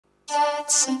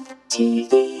CatSynth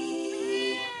TV.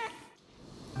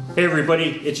 Hey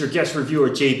everybody, it's your guest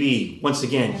reviewer JB, once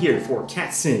again here for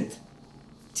CatSynth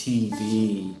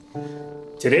TV.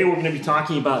 Today we're going to be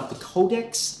talking about the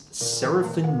Codex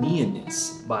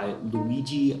Seraphinianus by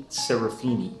Luigi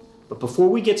Serafini. But before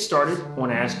we get started, I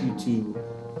want to ask you to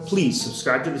please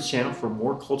subscribe to the channel for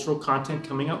more cultural content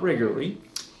coming out regularly.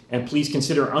 And please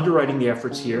consider underwriting the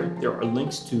efforts here. There are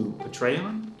links to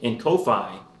Patreon and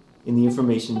Ko-Fi in the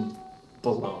information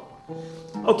below.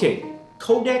 Okay,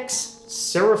 Codex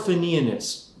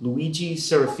Seraphinianus. Luigi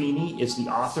Serafini is the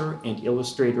author and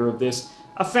illustrator of this.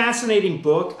 A fascinating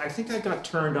book. I think I got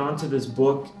turned on to this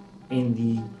book in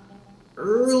the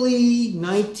early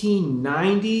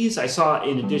 1990s. I saw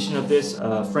an edition of this.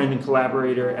 A friend and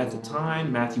collaborator at the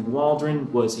time, Matthew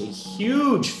Waldron, was a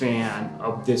huge fan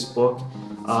of this book.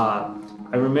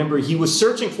 I remember he was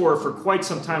searching for it for quite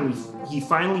some time. He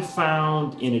finally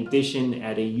found an edition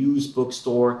at a used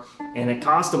bookstore, and it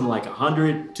cost him like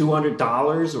 $100,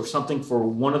 $200 or something for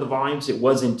one of the volumes. It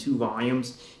was in 2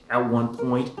 volumes at one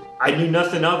point. I knew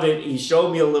nothing of it. He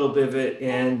showed me a little bit of it,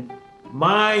 and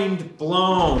mind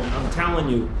blown, I'm telling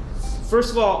you.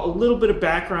 First of all, a little bit of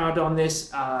background on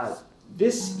this.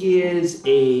 This is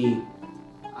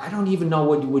I don't even know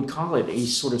what you would call it, a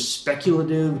sort of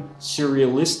speculative,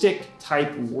 surrealistic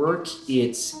type work.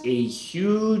 It's a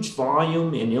huge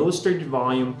volume, an illustrated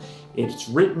volume. It's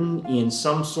written in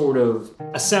some sort of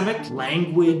asemic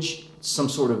language, some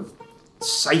sort of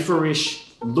cipherish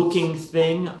looking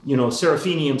thing. You know,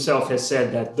 Serafini himself has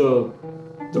said that the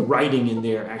writing in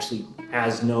there actually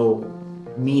has no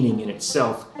meaning in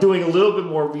itself. Doing a little bit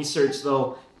more research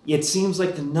though, it seems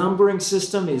like the numbering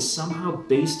system is somehow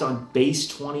based on base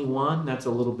 21. That's a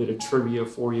little bit of trivia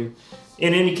for you.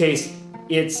 In any case,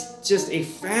 it's just a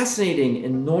fascinating,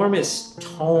 enormous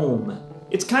tome.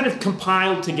 It's kind of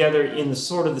compiled together in the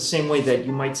sort of the same way that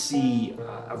you might see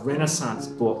a Renaissance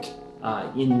book,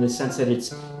 in the sense that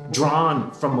it's drawn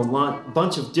from a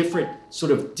bunch of different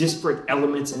sort of disparate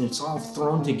elements, and it's all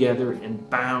thrown together and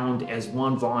bound as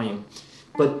one volume.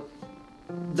 But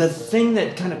the thing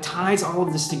that kind of ties all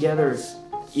of this together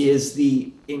is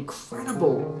the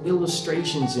incredible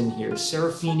illustrations in here.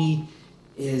 Serafini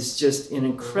is just an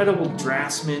incredible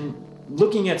draftsman.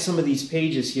 Looking at some of these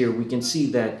pages here, we can see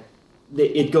that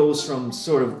it goes from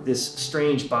sort of this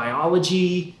strange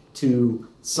biology to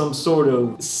some sort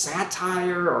of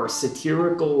satire or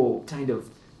satirical kind of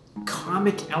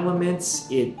comic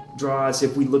elements. It draws,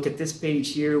 if we look at this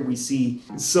page here, we see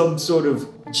some sort of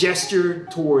gesture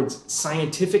towards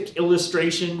scientific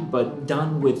illustration, but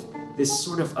done with this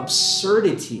sort of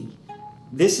absurdity.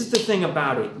 This is the thing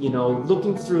about it, you know,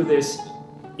 looking through this,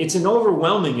 it's an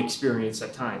overwhelming experience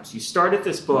at times. You start at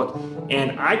this book,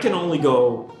 and I can only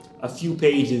go a few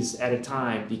pages at a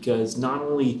time because not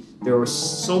only there is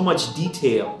so much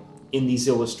detail in these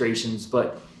illustrations,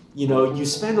 but you know, you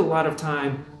spend a lot of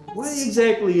time, what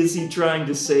exactly is he trying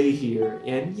to say here?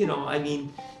 And you know, I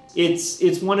mean,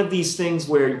 it's one of these things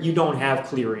where you don't have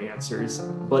clear answers,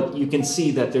 but you can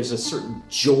see that there's a certain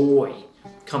joy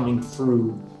coming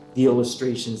through the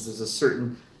illustrations. There's a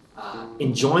certain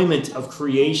enjoyment of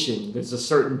creation. There's a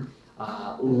certain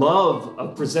love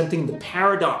of presenting the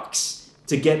paradox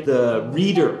to get the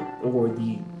reader or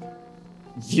the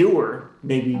viewer,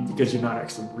 maybe because you're not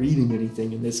actually reading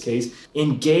anything in this case,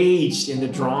 engaged in the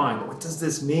drawing. What does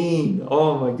this mean?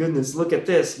 Oh my goodness, look at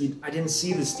this. I didn't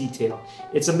see this detail.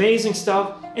 It's amazing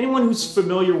stuff. Anyone who's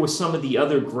familiar with some of the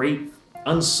other great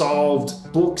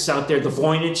unsolved books out there, the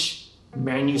Voynich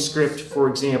manuscript, for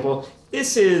example,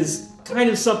 this is kind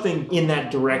of something in that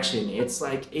direction. It's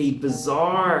like a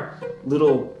bizarre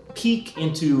little peek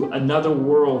into another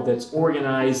world that's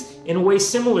organized in a way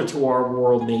similar to our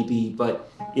world maybe,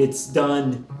 but it's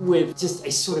done with just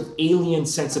a sort of alien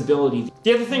sensibility.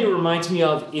 The other thing it reminds me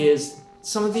of is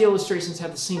some of the illustrations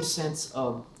have the same sense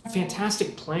of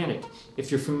Fantastic Planet,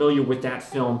 if you're familiar with that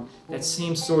film. That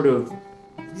same sort of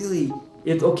really,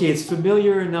 it's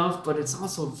familiar enough, but it's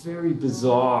also very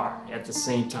bizarre at the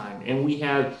same time. And we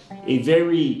have a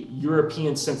very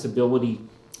European sensibility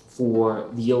for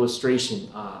the illustration.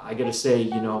 I gotta say,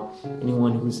 you know,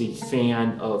 anyone who's a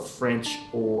fan of French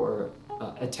or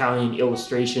Italian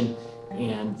illustration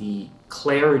and the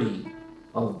clarity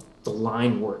of the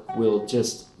line work will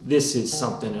just, this is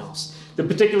something else. The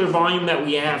particular volume that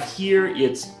we have here,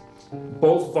 it's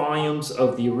both volumes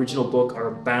of the original book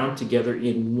are bound together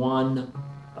in one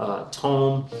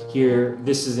tome here.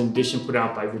 This is an edition put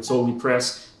out by Rizzoli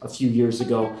Press a few years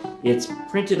ago. It's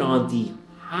printed on the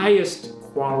highest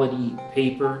quality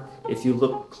paper. If you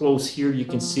look close here, you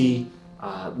can see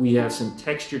we have some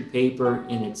textured paper,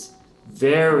 and it's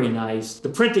Very nice. The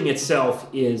printing itself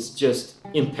is just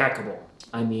impeccable.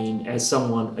 I mean, as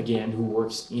someone, again, who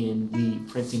works in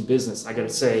the printing business, I gotta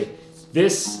say,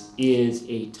 this is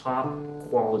a top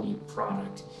quality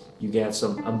product. You got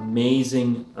some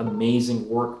amazing, amazing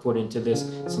work put into this,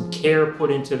 some care put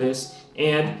into this.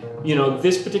 And, you know,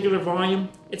 this particular volume,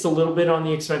 it's a little bit on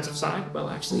the expensive side. Well,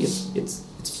 actually,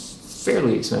 it's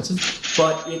fairly expensive,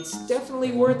 but it's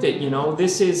definitely worth it. You know,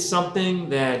 this is something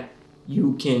that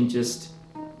you can just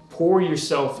pour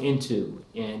yourself into,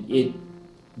 and it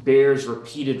bears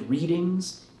repeated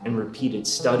readings and repeated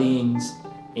studyings.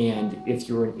 And if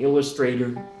you're an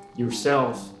illustrator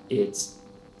yourself, it's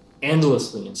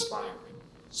endlessly inspiring.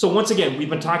 So once again, we've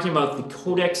been talking about the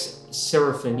Codex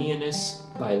Seraphinianus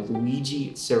by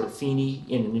Luigi Serafini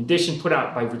in an edition put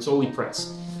out by Rizzoli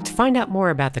Press. To find out more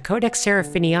about the Codex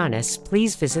Seraphinianus,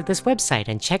 please visit this website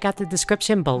and check out the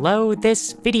description below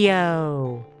this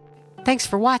video. Thanks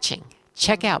for watching.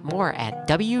 Check out more at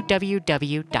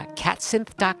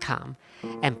www.catsynth.com,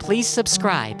 and please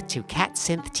subscribe to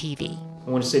CatSynth TV. I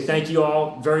want to say thank you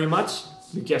all very much.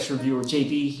 Your guest reviewer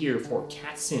JB here for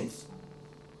CatSynth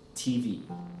TV.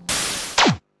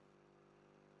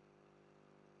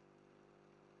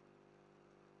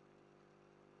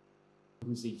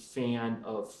 Who's a fan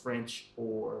of French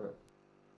or